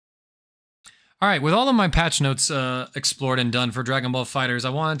All right, with all of my patch notes explored and done for Dragon Ball FighterZ,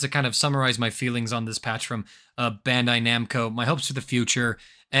 I wanted to kind of summarize my feelings on this patch from Bandai Namco, my hopes for the future,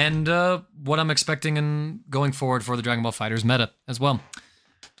 and what I'm expecting and going forward for the Dragon Ball FighterZ meta as well.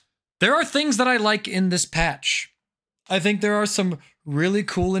 There are things that I like in this patch. I think there are some really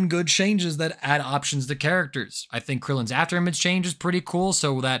cool and good changes that add options to characters. I think Krillin's afterimage change is pretty cool,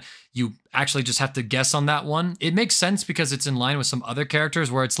 so that you actually just have to guess on that one. It makes sense because it's in line with some other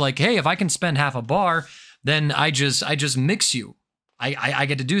characters where it's like, hey, if I can spend half a bar, then I just mix you. I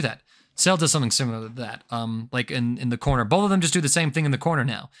get to do that. Cell does something similar to that. Like in the corner. Both of them just do the same thing in the corner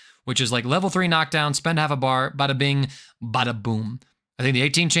now, which is like level 3 knockdown, spend half a bar, bada bing, bada boom. I think the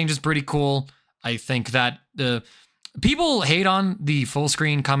 18 change is pretty cool. I think that people hate on the full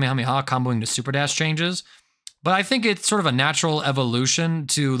screen Kamehameha comboing to super dash changes, but I think it's sort of a natural evolution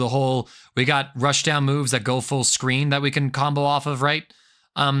to the whole, we got rush down moves that go full screen that we can combo off of, right?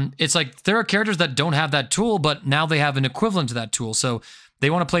 It's like there are characters that don't have that tool, but now they have an equivalent to that tool. So they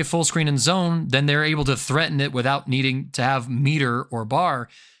want to play full screen and zone, then they're able to threaten it without needing to have meter or bar.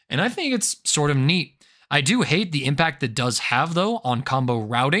 And I think it's sort of neat. I do hate the impact that does have, though, on combo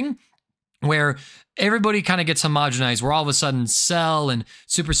routing, where everybody kind of gets homogenized, where all of a sudden Cell and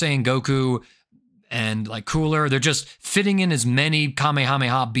Super Saiyan Goku and like Cooler, they're just fitting in as many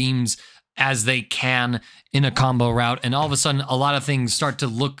Kamehameha beams as they can in a combo route. And all of a sudden, a lot of things start to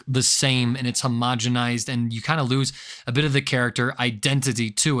look the same and it's homogenized and you kind of lose a bit of the character identity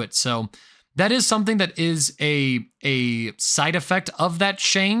to it. So that is something that is a side effect of that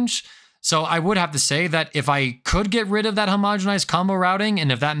change. So I would have to say that if I could get rid of that homogenized combo routing,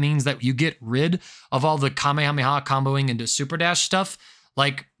 and if that means that you get rid of all the Kamehameha comboing into Super Dash stuff,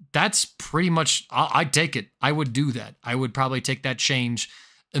 like that's pretty much, I'd take it. I would do that. I would probably take that change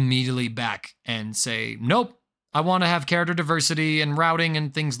immediately back and say, nope, I want to have character diversity and routing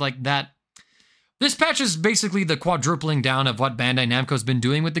and things like that. This patch is basically the quadrupling down of what Bandai Namco's been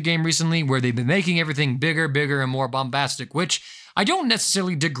doing with the game recently, where they've been making everything bigger, and more bombastic, which I don't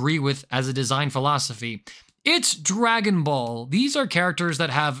necessarily agree with as a design philosophy. It's Dragon Ball. These are characters that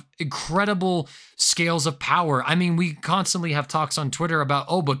have incredible scales of power. I mean, we constantly have talks on Twitter about,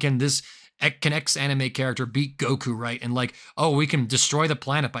 oh, but can X anime character beat Goku, right? And like, oh, we can destroy the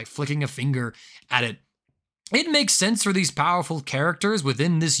planet by flicking a finger at it. It makes sense for these powerful characters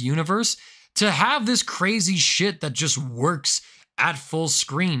within this universe to have this crazy shit that just works at full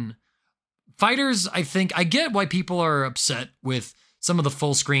screen. FighterZ, I think, I get why people are upset with some of the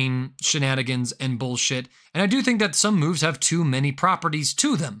full screen shenanigans and bullshit, and I do think that some moves have too many properties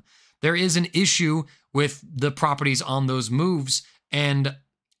to them. There is an issue with the properties on those moves, and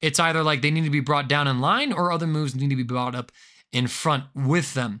it's either like they need to be brought down in line or other moves need to be brought up in front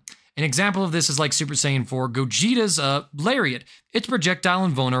with them. An example of this is like Super Saiyan 4 Gogeta's Lariat. It's projectile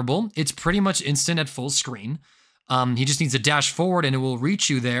invulnerable. It's pretty much instant at full screen. He just needs to dash forward and it will reach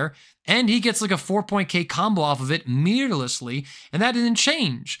you there. And he gets like a 4-point combo off of it meterlessly, and that didn't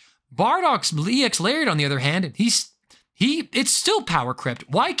change. Bardock's EX Lariat, on the other hand, it's still power crept.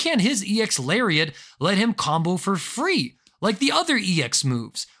 Why can't his EX Lariat let him combo for free, like the other EX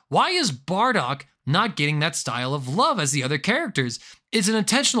moves? Why is Bardock not getting that style of love as the other characters? It's an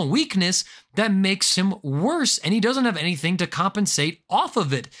intentional weakness that makes him worse, and he doesn't have anything to compensate off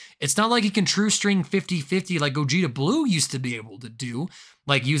of it. It's not like he can true string 50-50 like Gogeta Blue used to be able to do,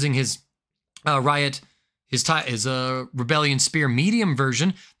 like using his Riot, his Rebellion Spear medium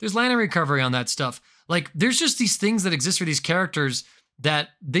version. There's Lana recovery on that stuff. Like, there's just these things that exist for these characters that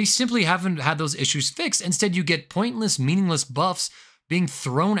they simply haven't had those issues fixed. Instead, you get pointless, meaningless buffs being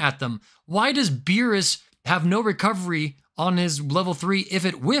thrown at them. Why does Beerus have no recovery on his level 3 if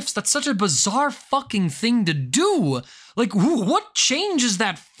it whiffs? That's such a bizarre fucking thing to do. Like, what change is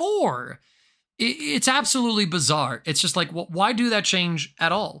that for? It's absolutely bizarre. It's just like, why do that change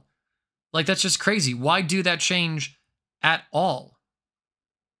at all? Like, that's just crazy. Why do that change at all?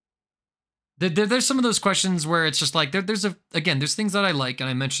 There's some of those questions where it's just like, there's things that I like, and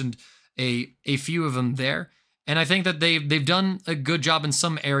I mentioned a few of them there. And I think that they've done a good job in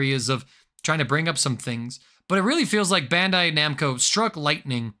some areas of trying to bring up some things. But it really feels like Bandai Namco struck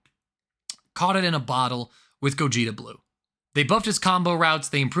lightning, caught it in a bottle with Gogeta Blue. They buffed his combo routes,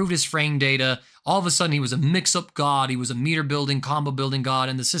 they improved his frame data. All of a sudden, he was a mix-up god, he was a meter building, combo building god,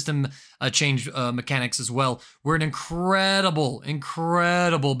 and the system change mechanics as well were an incredible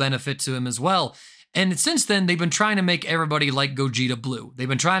benefit to him as well. And since then, they've been trying to make everybody like Gogeta Blue. They've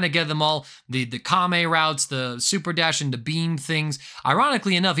been trying to get them all, the Kame routes, the Super Dash into beam things.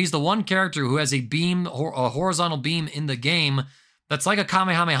 Ironically enough, he's the one character who has a horizontal beam in the game that's like a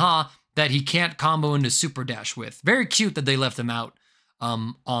Kamehameha that he can't combo into Super Dash with. Very cute that they left him out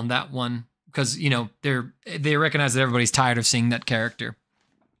on that one. because, you know, they recognize that everybody's tired of seeing that character.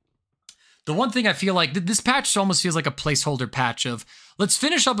 The one thing I feel like, this patch almost feels like a placeholder patch of, let's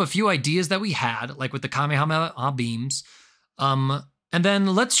finish up a few ideas that we had, like with the Kamehameha beams, and then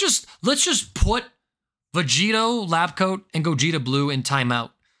let's just put Vegito, Lab Coat, and Gogeta Blue in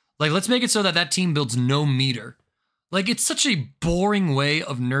timeout. Like, let's make it so that that team builds no meter. Like, it's such a boring way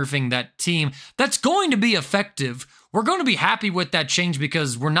of nerfing that team that's going to be effective. We're going to be happy with that change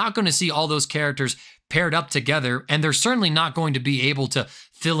because we're not going to see all those characters paired up together, and they're certainly not going to be able to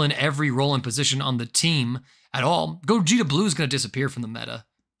fill in every role and position on the team at all. Gogeta Blue is going to disappear from the meta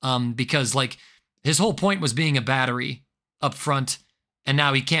because, like, his whole point was being a battery up front, and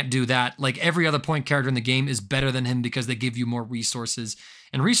now he can't do that. Like, every other point character in the game is better than him because they give you more resources.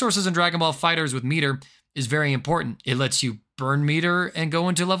 And resources in Dragon Ball FighterZ with meter is very important. It lets you burn meter and go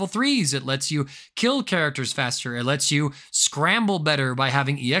into level 3s. It lets you kill characters faster. It lets you scramble better by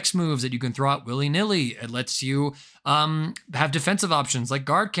having EX moves that you can throw out willy-nilly. It lets you have defensive options like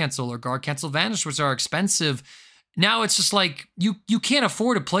Guard Cancel or Guard Cancel Vanish, which are expensive. Now it's just like, you can't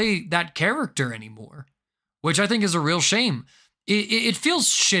afford to play that character anymore, which I think is a real shame. It feels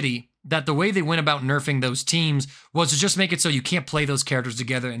shitty that the way they went about nerfing those teams was to just make it so you can't play those characters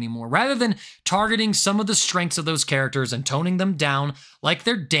together anymore, rather than targeting some of the strengths of those characters and toning them down, like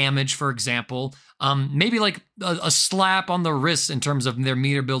their damage, for example. Maybe like a slap on the wrist in terms of their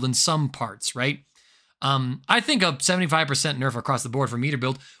meter build in some parts, right? I think a 75% nerf across the board for meter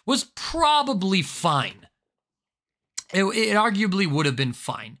build was probably fine. It arguably would have been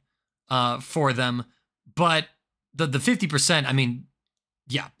fine for them, but the 50%, I mean,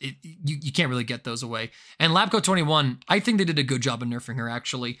 yeah, you can't really get those away. And Labco 21, I think they did a good job of nerfing her,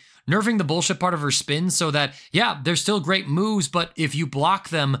 actually. Nerfing the bullshit part of her spin so that, yeah, they're still great moves, but if you block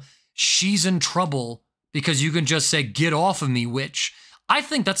them, she's in trouble because you can just say, get off of me, witch. I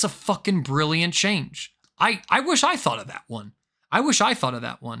think that's a fucking brilliant change. I wish I thought of that one.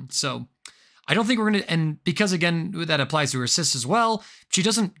 So I don't think we're going to, and because again, that applies to her assist as well,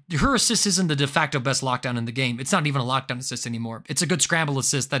 her assist isn't the de facto best lockdown in the game. It's not even a lockdown assist anymore. It's a good scramble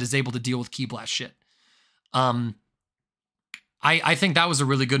assist that is able to deal with Ki Blast shit. I think that was a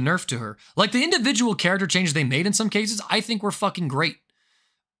really good nerf to her. Like, the individual character changes they made in some cases, I think were fucking great.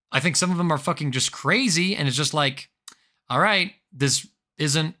 I think some of them are fucking just crazy, and it's just like, all right, this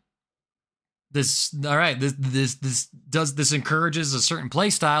encourages a certain play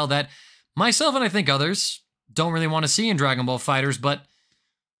style that myself and I think others don't really want to see in Dragon Ball FighterZ, but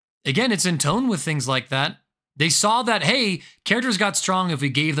again, it's in tone with things like that. They saw that, hey, characters got strong if we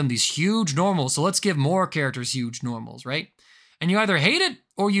gave them these huge normals, so let's give more characters huge normals, right? And you either hate it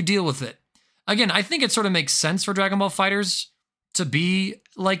or you deal with it. Again, I think it sort of makes sense for Dragon Ball FighterZ to be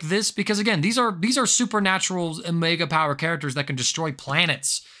like this because, again, these are supernatural Omega power characters that can destroy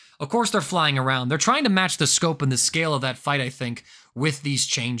planets. Of course they're flying around. They're trying to match the scope and the scale of that fight, I think, with these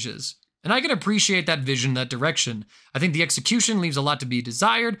changes. And I can appreciate that vision, that direction. I think the execution leaves a lot to be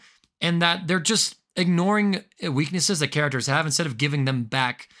desired, and that they're just ignoring weaknesses that characters have instead of giving them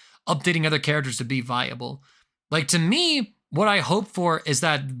back, updating other characters to be viable. Like, to me, what I hope for is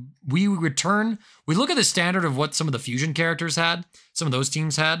that we look at the standard of what some of the fusion characters had, some of those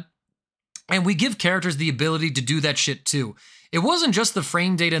teams had, and we give characters the ability to do that shit too. It wasn't just the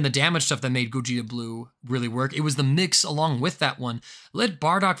frame data and the damage stuff that made Gogeta Blue really work. It was the mix along with that one. Let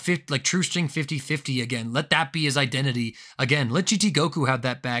Bardock like True String 50/50 again. Let that be his identity again. Let GT Goku have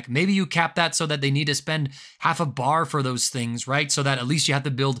that back. Maybe you cap that so that they need to spend half a bar for those things, right? So that at least you have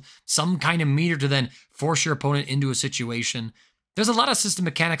to build some kind of meter to then force your opponent into a situation. There's a lot of system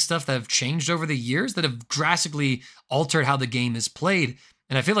mechanic stuff that have changed over the years that have drastically altered how the game is played.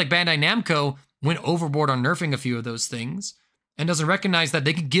 And I feel like Bandai Namco went overboard on nerfing a few of those things and doesn't recognize that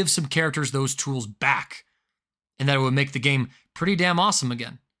they could give some characters those tools back and that it would make the game pretty damn awesome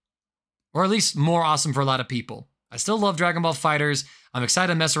again. Or at least more awesome for a lot of people. I still love Dragon Ball FighterZ. I'm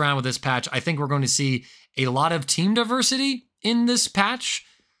excited to mess around with this patch. I think we're going to see a lot of team diversity in this patch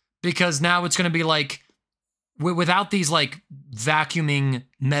because now it's going to be like, without these like vacuuming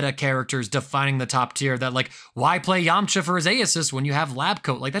meta characters defining the top tier, that like, why play Yamcha for his A assist when you have Lab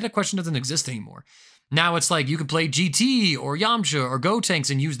Coat? Like, that question doesn't exist anymore. Now it's like you can play GT or Yamcha or Gotenks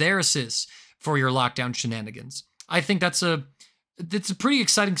and use their assists for your lockdown shenanigans. I think it's a pretty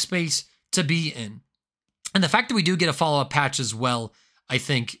exciting space to be in. And the fact that we do get a follow-up patch as well, I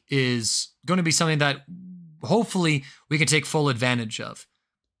think, is going to be something that hopefully we can take full advantage of.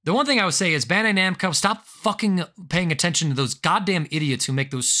 The one thing I would say is Bandai Namco, stop fucking paying attention to those goddamn idiots who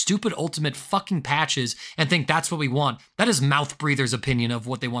make those stupid ultimate fucking patches and think that's what we want. That is Mouth Breather's opinion of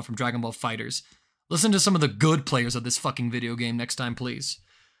what they want from Dragon Ball FighterZ. Listen to some of the good players of this fucking video game next time, please.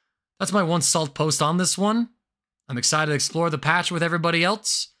 that's my one salt post on this one. I'm excited to explore the patch with everybody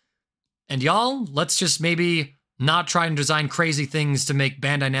else. And y'all, let's just maybe not try and design crazy things to make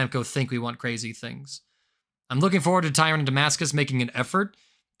Bandai Namco think we want crazy things. I'm looking forward to Tyrant Damascus making an effort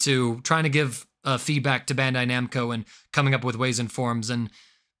to trying to give feedback to Bandai Namco and coming up with ways and forms. And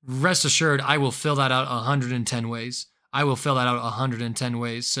rest assured, I will fill that out 110 ways. I will fill that out 110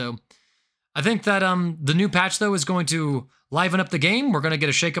 ways. So I think that the new patch, though, is going to liven up the game. We're going to get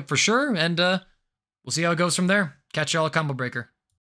a shakeup for sure. And we'll see how it goes from there. Catch y'all at Combo Breaker.